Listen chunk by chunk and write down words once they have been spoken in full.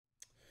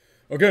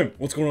Okay,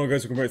 what's going on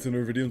guys? Welcome back to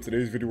another video. In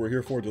today's video we're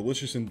here for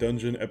Delicious in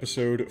Dungeon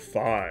episode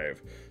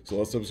 5. So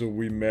last episode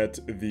we met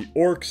the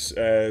orcs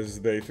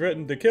as they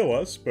threatened to kill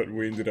us, but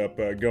we ended up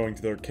going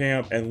to their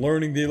camp and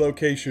learning the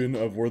location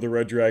of where the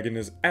red dragon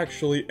is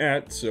actually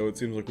at, so it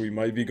seems like we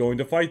might be going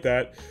to fight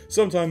that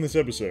sometime this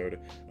episode.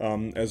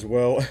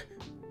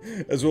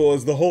 As well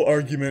as the whole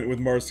argument with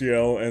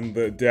Marciel and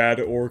the dad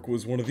orc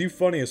was one of the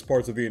funniest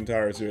parts of the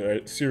entire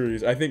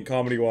series. I think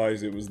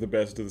comedy-wise it was the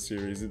best of the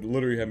series. It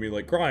literally had me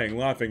like crying,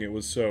 laughing. It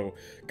was so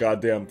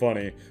goddamn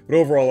funny. But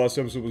overall, last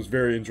episode was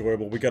very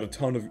enjoyable. We got a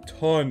ton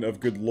of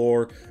good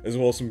lore, as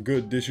well as some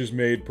good dishes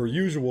made per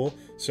usual.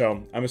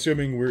 So I'm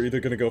assuming we're either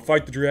going to go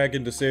fight the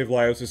dragon to save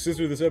Laios'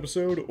 sister this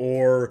episode,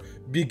 or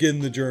begin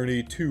the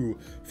journey to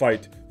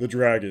fight the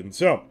dragon.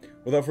 So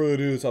without further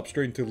ado, let's hop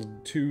straight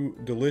into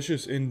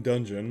Delicious in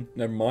Dungeon.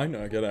 Never mind,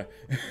 I gotta...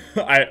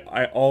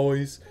 I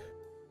always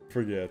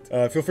forget.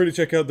 Feel free to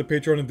check out the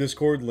Patreon and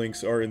Discord.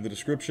 Links are in the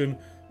description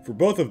for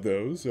both of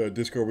those.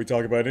 Discord, we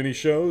talk about any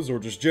shows, or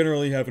just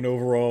generally have an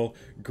overall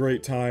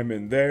great time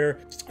in there.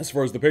 As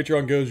far as the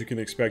Patreon goes, you can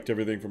expect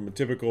everything from a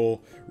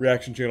typical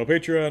reaction channel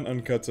Patreon,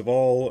 uncuts of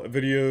all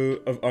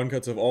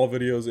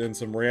videos, and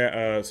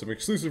some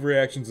exclusive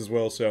reactions as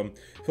well, so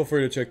feel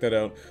free to check that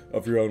out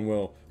of your own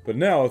will. But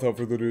now, without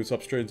further ado, let's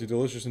hop straight into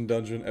Delicious in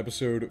Dungeon,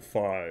 episode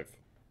 5.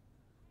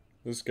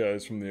 This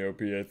guy's from the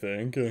OP, I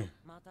think.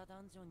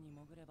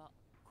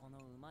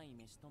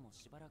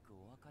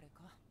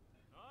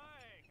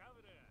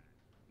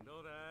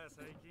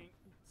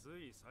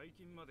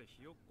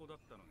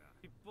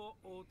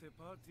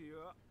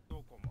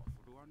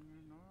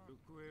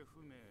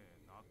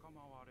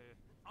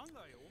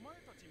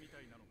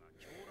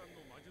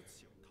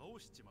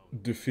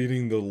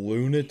 Defeating the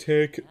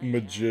lunatic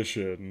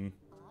magician.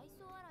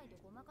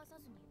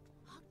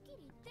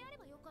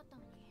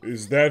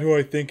 Is that who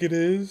I think it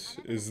is?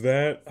 Is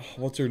that...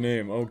 what's her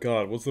name? Oh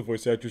god, what's the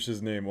voice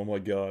actress's name? Oh my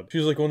god.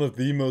 She's like one of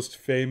the most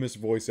famous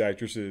voice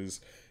actresses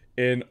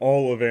in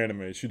all of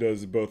anime. She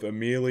does both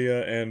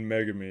Amelia and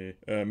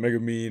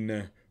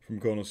Megumin from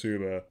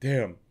Konosuba.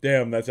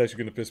 Damn, that's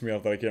actually gonna piss me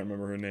off that I can't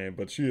remember her name,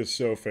 but she is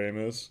so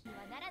famous.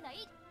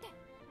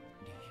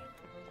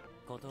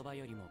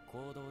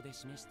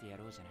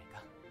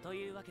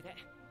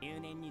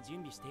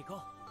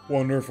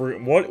 Wonder if we're...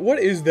 What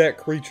is that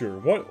creature?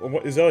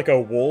 What is that, like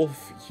a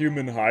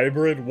wolf-human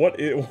hybrid?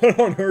 What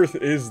on earth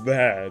is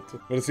that?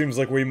 But it seems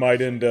like we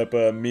might end up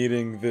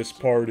meeting this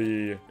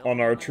party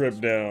on our trip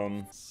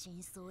down.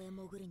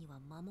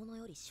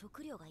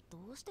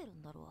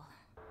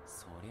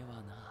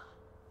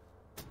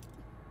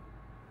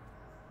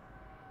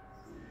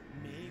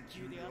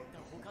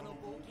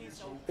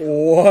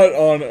 What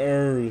on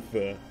earth?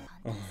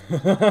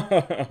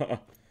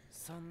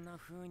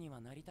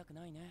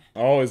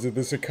 Oh, is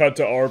this a cut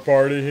to our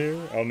party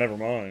here? Oh, never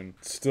mind.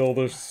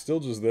 There's still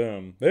just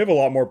them. They have a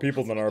lot more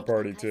people than our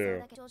party,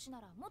 too.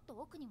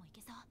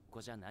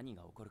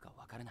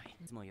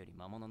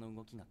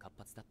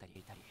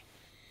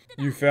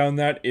 You found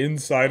that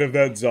inside of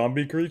that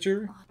zombie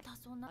creature?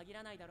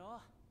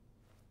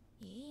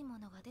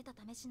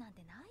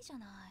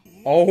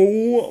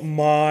 Oh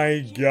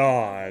my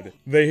god.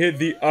 They hit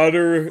the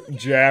utter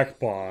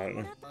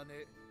jackpot.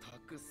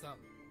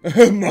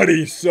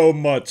 Money so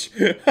much.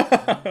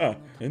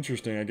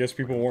 Interesting. I guess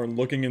people weren't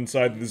looking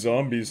inside the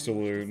zombies to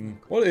loot.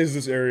 What is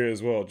this area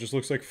as well? It just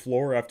looks like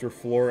floor after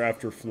floor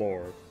after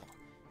floor.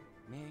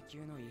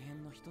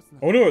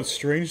 I wonder what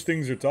strange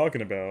things you're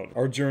talking about.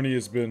 Our journey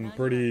has been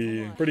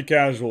pretty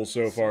casual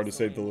so far, to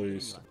say the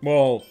least.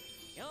 Well,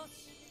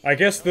 I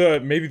guess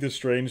maybe the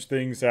strange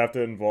things have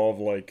to involve,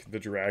 like, the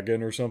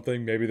dragon or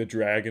something. Maybe the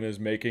dragon is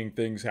making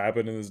things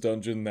happen in this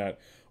dungeon that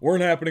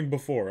weren't happening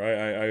before.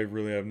 I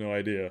really have no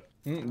idea.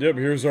 Yep,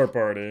 here's our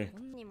party.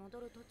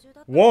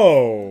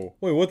 Whoa!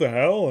 Wait, what the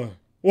hell?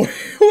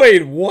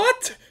 Wait,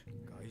 what?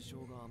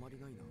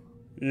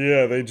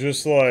 Yeah, they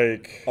just,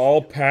 like,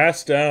 all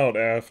passed out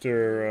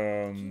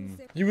after,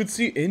 You would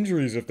see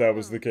injuries if that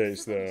was the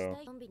case, though.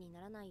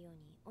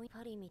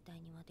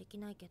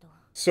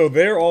 So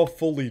they're all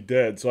fully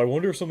dead, so I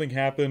wonder if something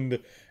happened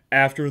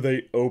after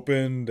they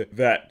opened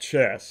that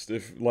chest.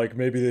 If, like,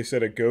 maybe they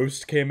said a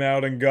ghost came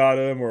out and got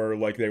them, or,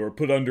 like, they were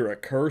put under a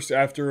curse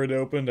after it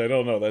opened. I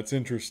don't know, that's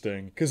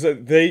interesting. Because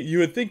you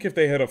would think if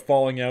they had a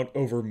falling out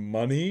over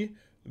money,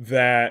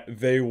 that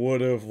they would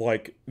have,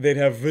 like, they'd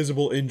have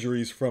visible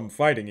injuries from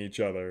fighting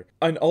each other.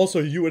 And also,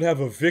 you would have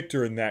a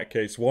victor in that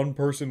case. One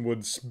person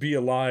would be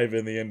alive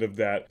in the end of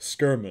that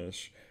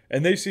skirmish.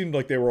 And they seemed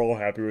like they were all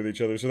happy with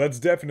each other, so that's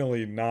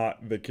definitely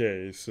not the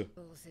case.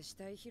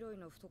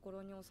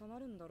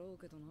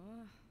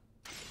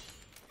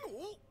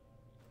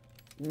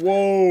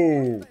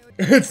 Whoa!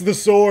 It's the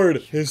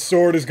sword! His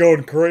sword is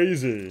going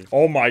crazy.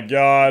 Oh my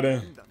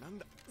god.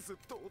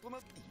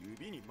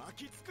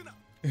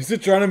 Is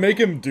it trying to make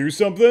him do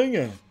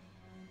something?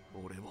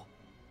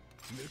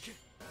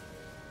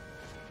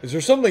 Is there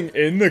something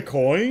in the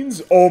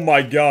coins? Oh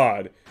my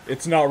god.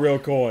 It's not real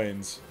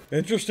coins.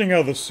 Interesting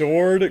how the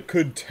sword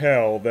could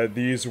tell that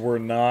these were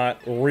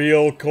not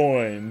real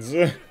coins.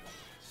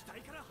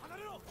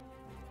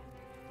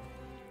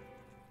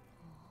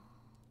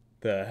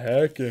 The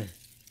heck?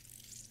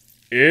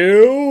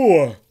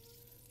 Ew!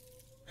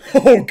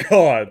 Oh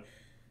god!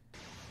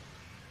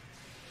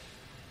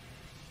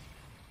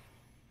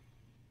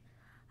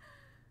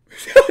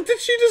 Did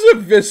she just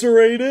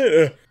eviscerate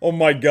it? Oh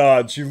my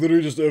god, she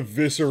literally just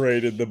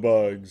eviscerated the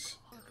bugs.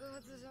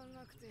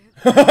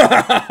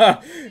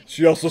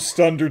 She also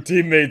stunned her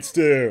teammates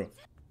too.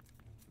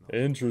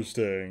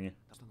 Interesting.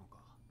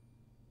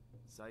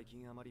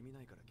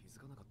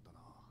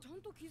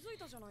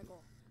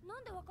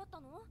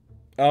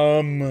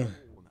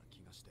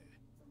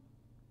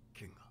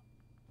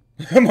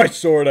 My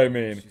sword, I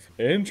mean.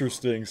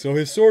 Interesting. So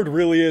his sword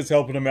really is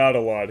helping him out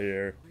a lot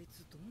here.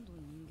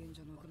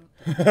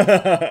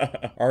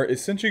 Are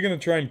essentially gonna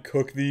try and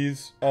cook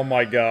these? Oh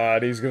my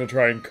god, he's gonna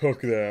try and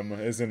cook them,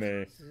 isn't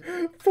he?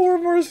 Poor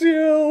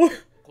Martial!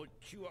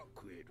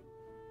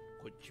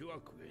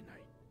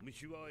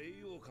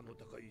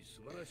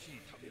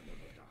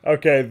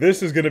 Okay,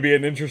 this is gonna be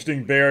an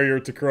interesting barrier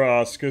to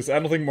cross, because I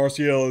don't think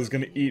Martial is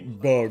gonna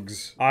eat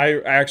bugs. I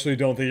actually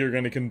don't think you're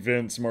gonna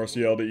convince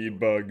Martial to eat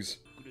bugs.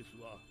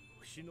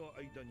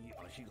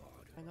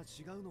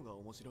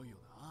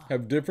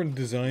 Have different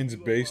designs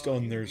based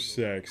on their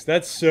sex.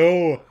 That's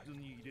so...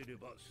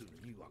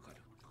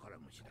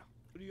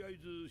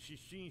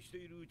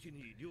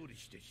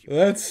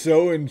 That's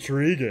so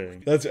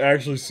intriguing. That's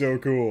actually so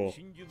cool.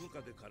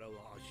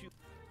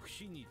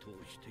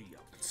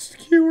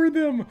 Skewer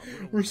them!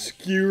 We're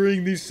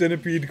skewering these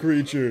centipede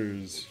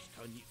creatures.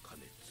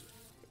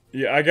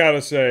 Yeah, I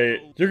gotta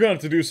say, you're gonna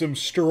have to do some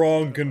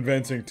strong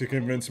convincing to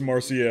convince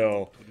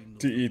Martial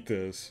to eat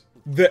this.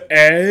 The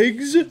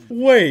eggs?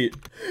 Wait,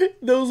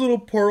 those little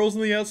pearls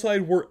on the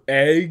outside were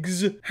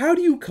eggs? How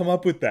do you come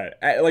up with that?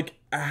 Like,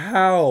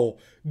 how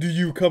do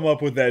you come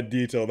up with that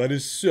detail? That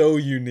is so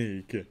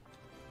unique.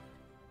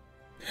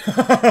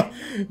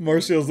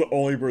 Marcial's the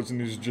only person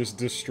who's just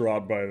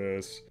distraught by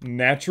this.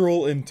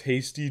 Natural and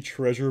tasty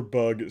treasure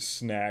bug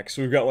snacks.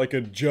 So we've got like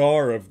a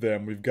jar of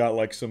them. We've got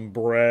like some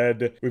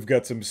bread. We've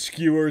got some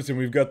skewers, and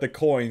we've got the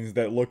coins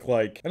that look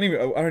like I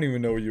don't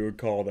even know what you would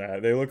call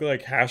that. They look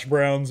like hash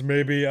browns,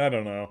 maybe. I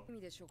don't know.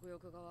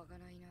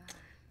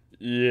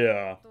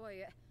 Yeah.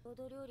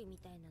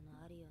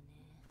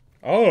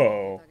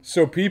 Oh,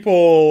 so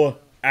people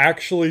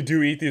actually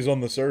do eat these on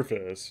the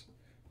surface.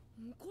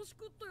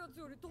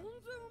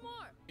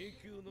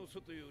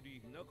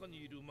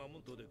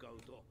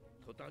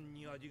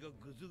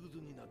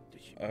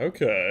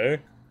 Okay.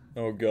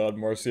 Oh god,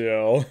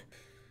 Martial.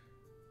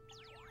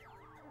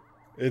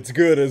 It's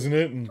good, isn't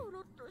it?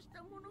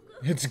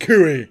 It's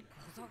gooey.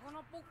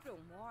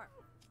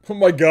 Oh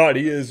my god,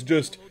 he is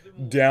just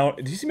down.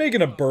 Is he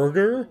making a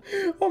burger?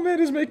 Oh man,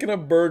 he's making a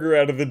burger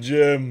out of the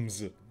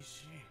gems.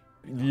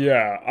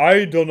 Yeah,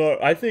 I don't know.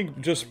 I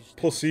think just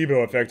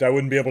placebo effect, I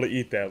wouldn't be able to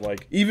eat that.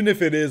 Like, even if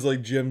it is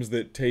like gems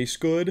that taste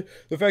good,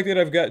 the fact that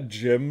I've got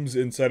gems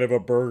inside of a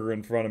burger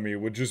in front of me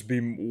would just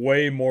be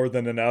way more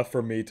than enough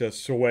for me to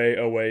sway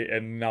away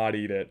and not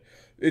eat it.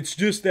 It's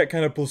just that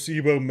kind of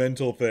placebo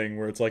mental thing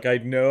where it's like, I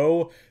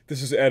know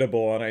this is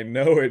edible and I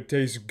know it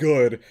tastes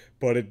good,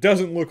 but it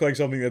doesn't look like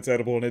something that's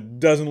edible and it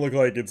doesn't look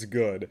like it's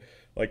good.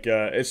 Like,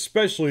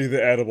 especially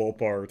the edible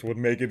part would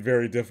make it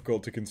very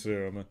difficult to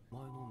consume.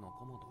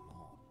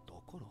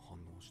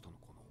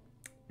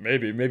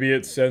 Maybe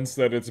it sensed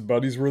that its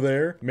buddies were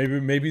there.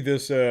 Maybe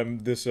this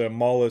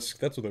mollusk,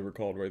 that's what they were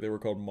called, right? They were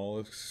called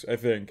mollusks, I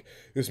think.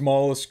 This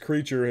mollusk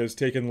creature has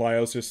taken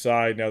Laios'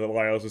 side now that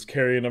Laios is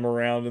carrying him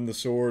around in the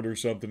sword or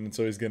something, and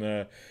so he's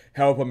gonna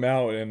help him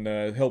out and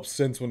help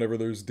sense whenever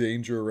there's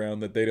danger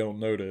around that they don't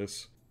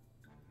notice.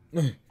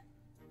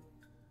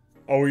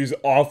 Oh, he's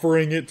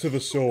offering it to the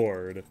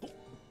sword.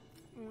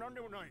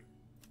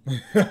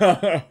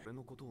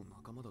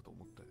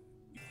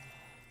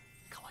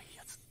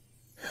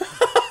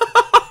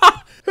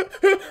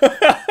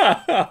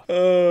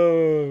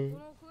 Oh.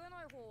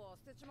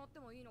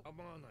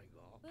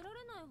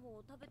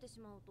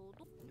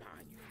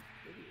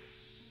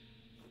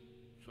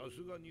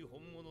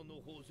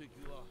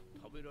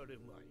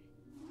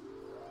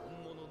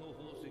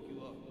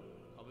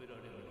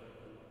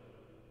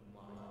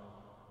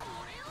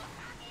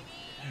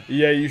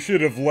 Yeah, you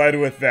should have led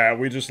with that.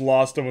 We just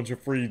lost a bunch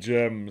of free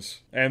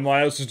gems. And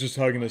Laios is just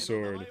hugging a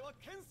sword.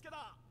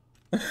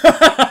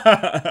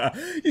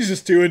 He's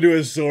just too into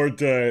his sword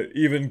to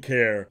even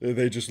care that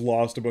they just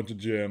lost a bunch of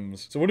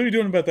gems. So what are we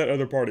doing about that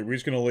other party? We're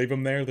just gonna leave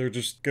them there? They're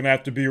just gonna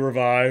have to be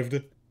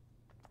revived?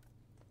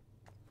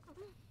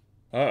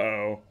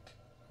 Uh-oh.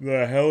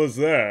 The hell is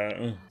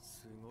that?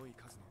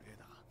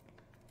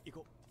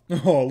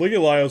 Oh, look at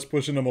Laios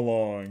pushing him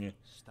along.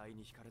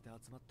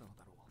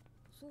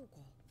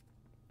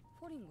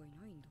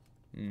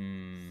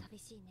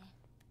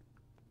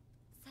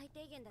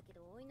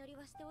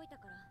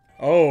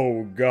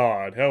 Oh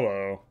god,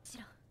 hello.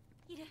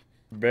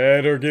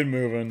 Better get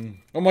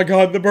moving. Oh my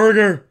god, the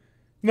burger!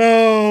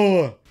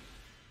 No!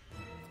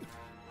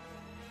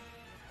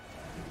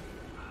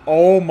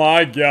 Oh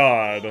my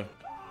god.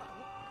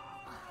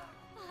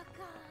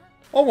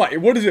 Oh my,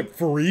 what is it,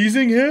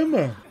 freezing him?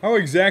 How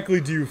exactly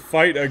do you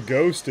fight a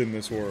ghost in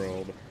this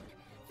world?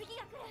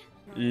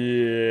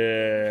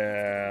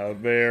 Yeah,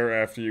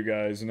 they're after you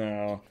guys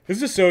now.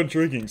 This is so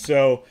intriguing.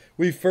 So,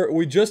 we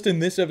just in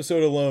this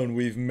episode alone,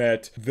 we've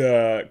met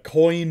the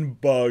coin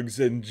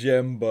bugs and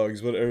gem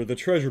bugs, or the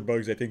treasure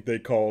bugs, I think they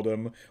called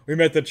them. We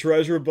met the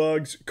treasure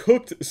bugs,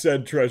 cooked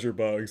said treasure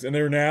bugs, and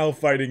they're now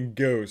fighting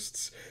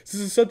ghosts. This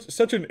is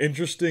such an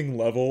interesting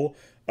level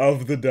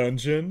of the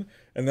dungeon.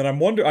 And then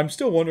I'm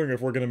still wondering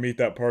if we're gonna meet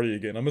that party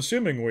again. I'm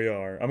assuming we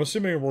are. I'm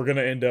assuming we're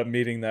gonna end up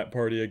meeting that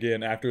party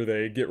again after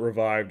they get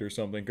revived or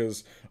something,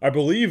 because I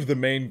believe the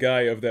main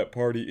guy of that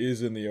party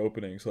is in the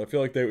opening. So I feel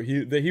like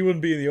he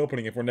wouldn't be in the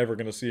opening if we're never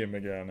gonna see him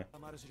again.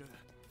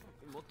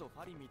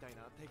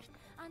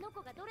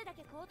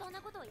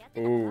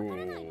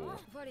 Ooh.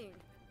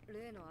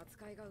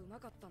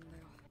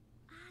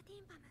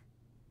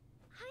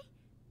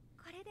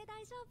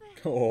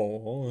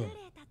 Oh.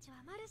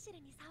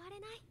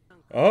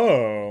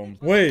 Oh,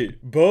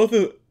 wait, both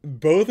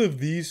of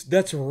these,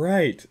 that's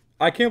right.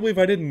 I can't believe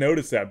I didn't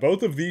notice that.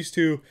 Both of these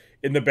two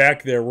in the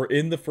back there were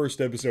in the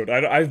first episode.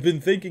 I've been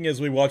thinking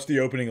as we watched the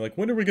opening, like,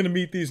 when are we going to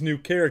meet these new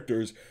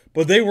characters?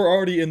 But they were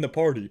already in the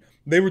party.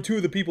 They were two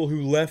of the people who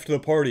left the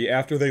party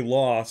after they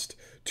lost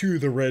to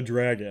the Red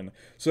Dragon.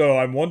 So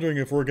I'm wondering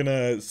if we're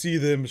gonna see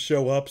them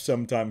show up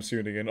sometime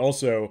soon again.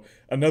 Also,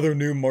 another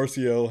new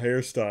Martial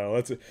hairstyle.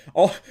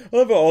 I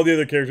love how all the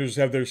other characters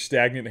have their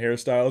stagnant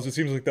hairstyles. It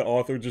seems like the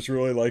author just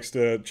really likes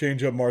to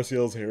change up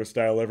Martial's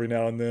hairstyle every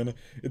now and then.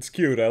 It's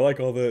cute. I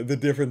like all the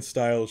different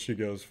styles she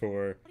goes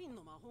for.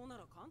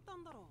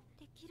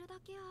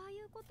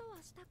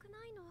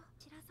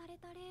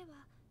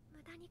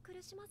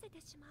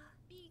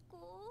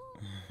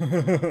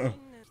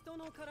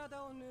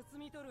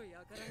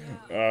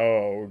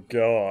 Oh,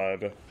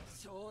 God.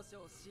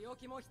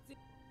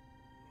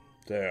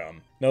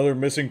 Damn. Another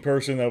missing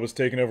person that was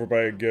taken over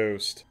by a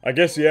ghost. I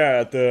guess, yeah,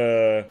 at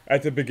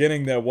the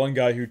beginning, that one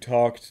guy who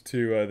talked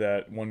to,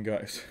 that one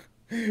guy...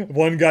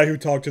 one guy who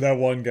talked to that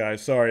one guy.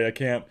 Sorry, I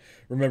can't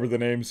remember the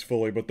names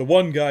fully, but the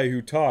one guy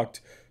who talked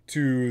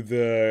to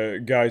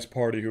the guy's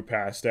party who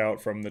passed out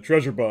from the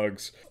treasure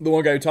bugs. The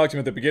one guy who talked to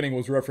him at the beginning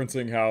was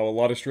referencing how a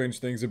lot of strange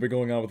things have been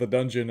going on with the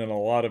dungeon, and a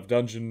lot of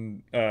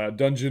dungeon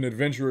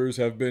adventurers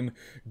have been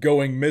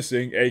going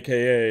missing,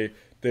 aka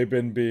they've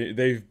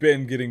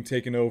been getting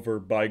taken over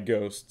by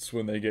ghosts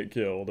when they get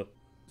killed.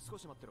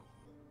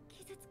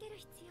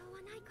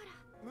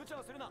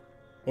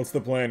 What's the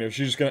plan here?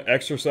 She's just gonna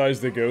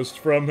exorcise the ghost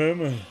from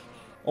him?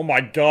 Oh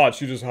my god,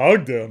 she just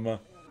hugged him.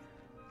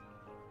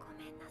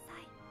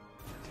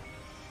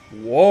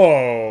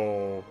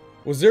 Whoa!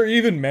 Was there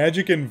even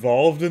magic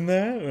involved in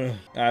that?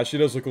 She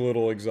does look a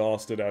little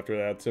exhausted after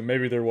that, so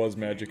maybe there was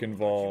magic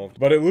involved.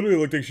 But it literally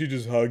looked like she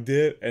just hugged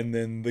it, and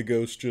then the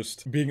ghost,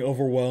 just being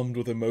overwhelmed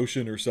with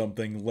emotion or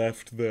something,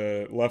 left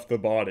the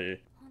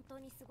body.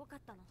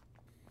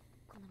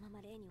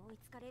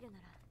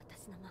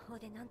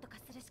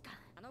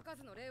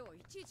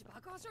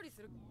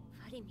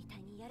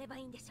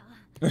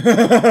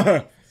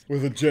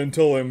 With a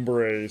gentle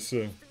embrace.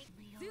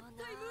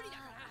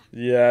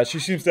 Yeah, she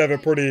seems to have a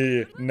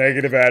pretty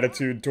negative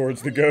attitude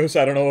towards the ghost.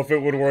 I don't know if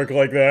it would work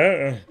like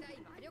that.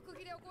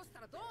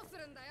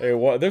 Hey,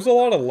 what? There's a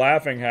lot of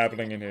laughing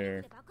happening in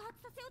here.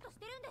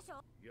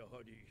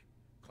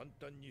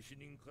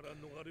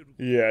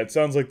 Yeah, it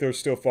sounds like they're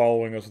still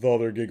following us with all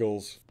their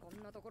giggles.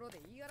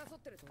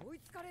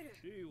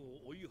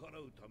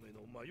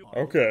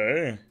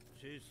 Okay.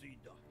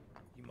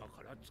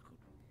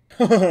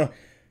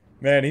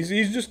 Man, he's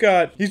just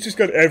got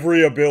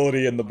every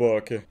ability in the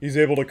book. He's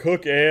able to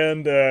cook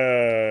and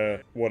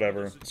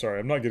whatever. Sorry,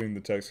 I'm not getting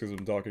the text because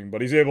I'm talking,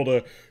 but he's able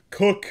to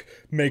cook,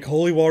 make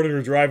holy water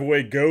to drive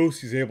away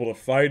ghosts. He's able to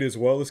fight as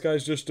well. This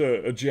guy's just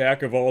a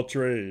jack of all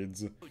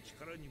trades.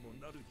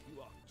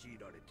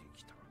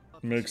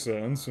 Makes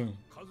sense.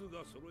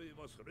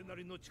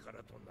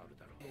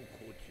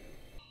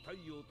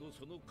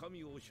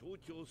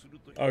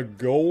 A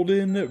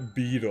golden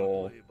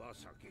beetle.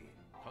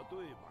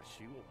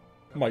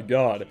 Oh my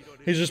god.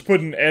 He's just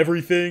putting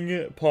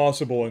everything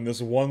possible in this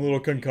one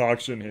little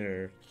concoction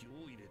here.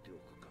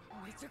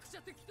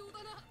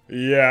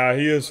 Yeah,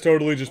 he is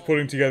totally just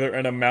putting together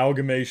an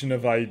amalgamation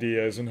of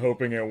ideas and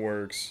hoping it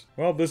works.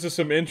 Well, this is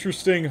some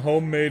interesting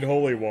homemade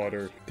holy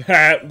water.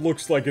 That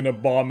looks like an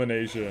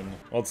abomination.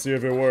 Let's see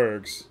if it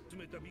works.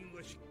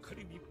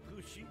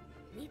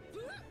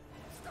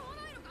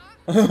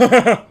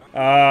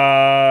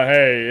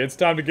 Hey, it's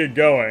time to get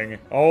going.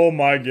 Oh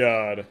my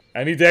god.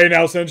 Any day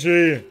now,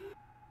 Senshi!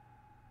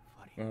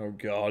 Oh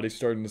god, he's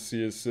starting to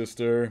see his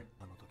sister.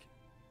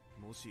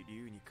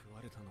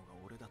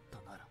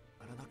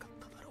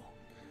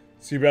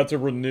 Is he about to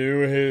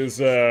renew his,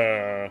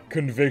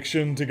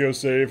 conviction to go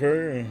save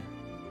her?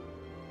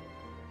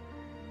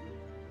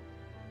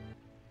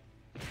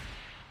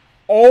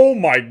 Oh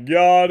my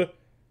god!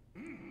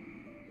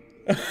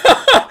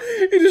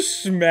 He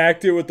just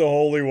smacked it with the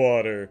holy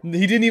water.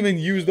 He didn't even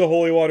use the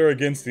holy water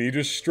against it, he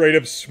just straight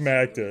up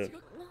smacked it.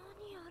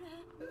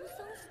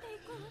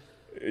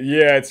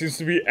 Yeah, it seems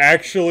to be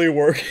actually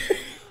working.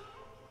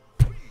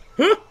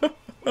 The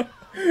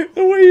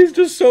way he's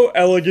just so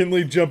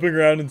elegantly jumping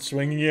around and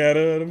swinging at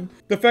him.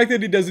 The fact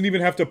that he doesn't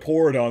even have to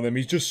pour it on them,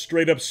 he's just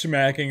straight up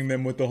smacking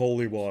them with the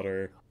holy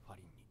water.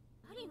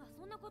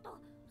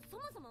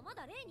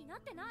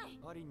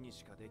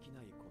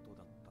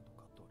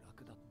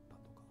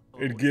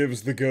 It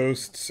gives the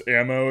ghosts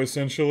ammo,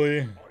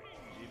 essentially.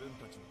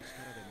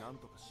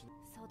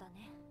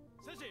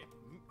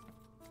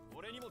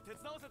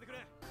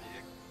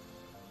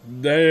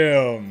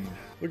 Damn!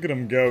 Look at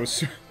him go,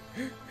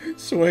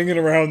 swinging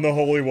around the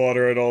holy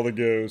water at all the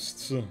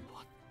ghosts.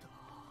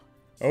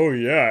 Oh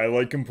yeah, I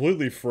like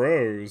completely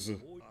froze.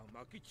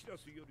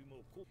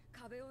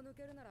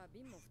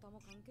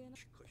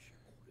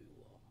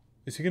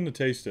 Is he gonna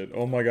taste it?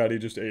 Oh my god, he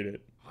just ate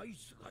it.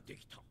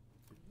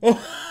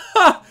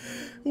 Oh,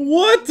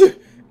 what?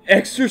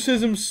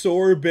 Exorcism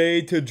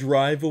sorbet to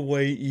drive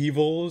away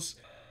evils?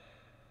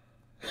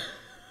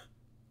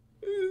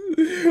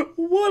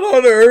 What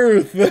on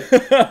earth?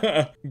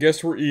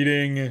 Guess we're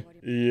eating...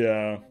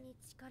 Yeah.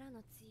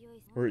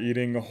 We're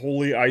eating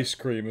holy ice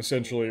cream,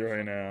 essentially,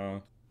 right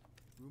now.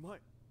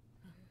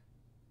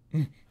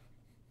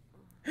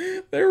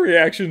 Their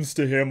reactions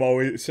to him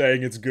always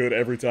saying it's good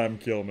every time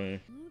kill me.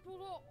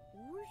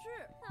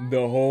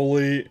 The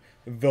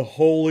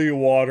holy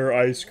water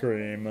ice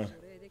cream.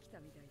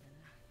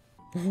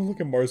 Look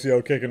at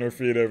Marcial kicking her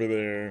feet over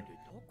there.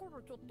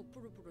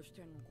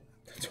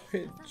 That's why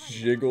it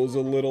jiggles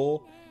a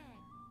little.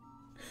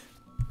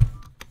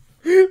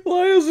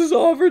 Laios has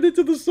offered it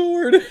to the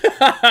sword.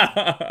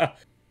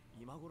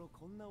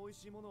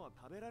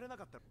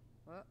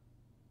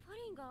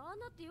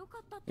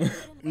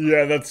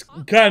 Yeah, that's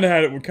kind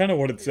of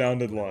what it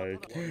sounded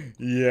like.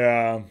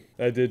 Yeah,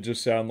 that did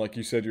just sound like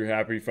you said you're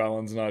happy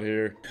Fallon's not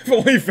here. If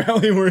only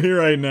Fallon were here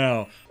right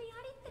now.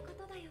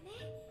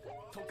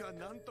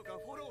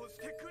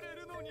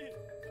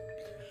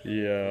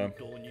 Yeah.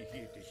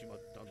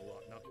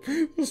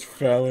 There's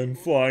Fallon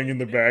flying in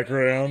the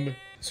background.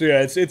 So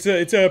yeah,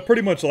 it's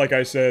pretty much like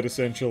I said,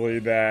 essentially,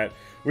 that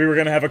we were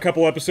gonna have a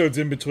couple episodes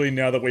in between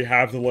now that we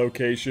have the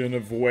location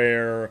of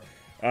where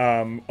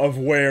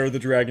the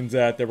dragon's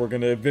at, that we're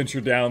gonna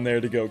venture down there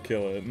to go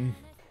kill it.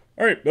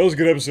 Alright, that was a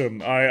good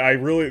episode. I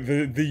really,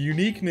 the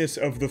uniqueness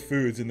of the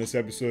foods in this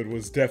episode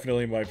was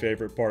definitely my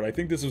favorite part. I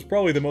think this was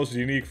probably the most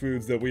unique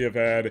foods that we have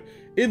had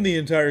in the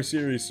entire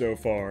series so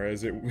far,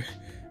 as it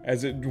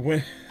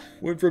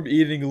went from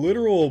eating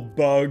literal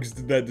bugs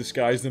that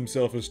disguise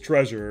themselves as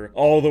treasure,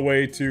 all the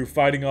way to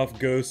fighting off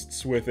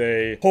ghosts with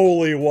a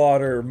holy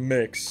water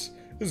mix.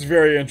 This is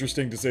very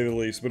interesting to say the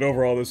least, but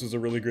overall this is a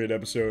really great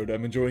episode.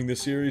 I'm enjoying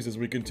this series as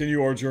we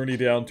continue our journey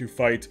down to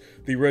fight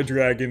the Red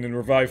Dragon and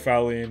revive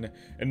Fallon,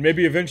 and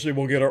maybe eventually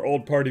we'll get our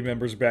old party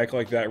members back,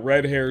 like that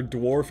red-haired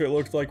dwarf it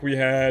looked like we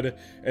had,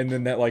 and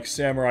then that like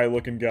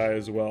samurai-looking guy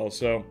as well.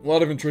 So, a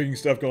lot of intriguing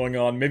stuff going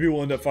on. Maybe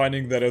we'll end up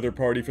finding that other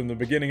party from the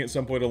beginning at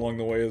some point along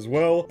the way as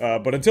well.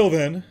 But until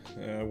then,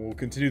 we'll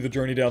continue the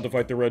journey down to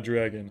fight the Red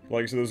Dragon.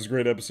 Like I said, this is a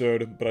great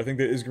episode, but I think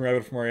that is going to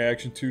wrap it for my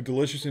reaction to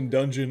Delicious in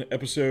Dungeon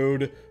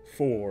episode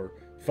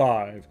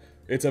 5.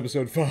 It's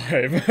episode 5.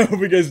 I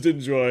hope you guys did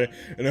enjoy,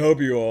 and I hope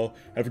you all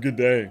have a good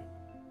day.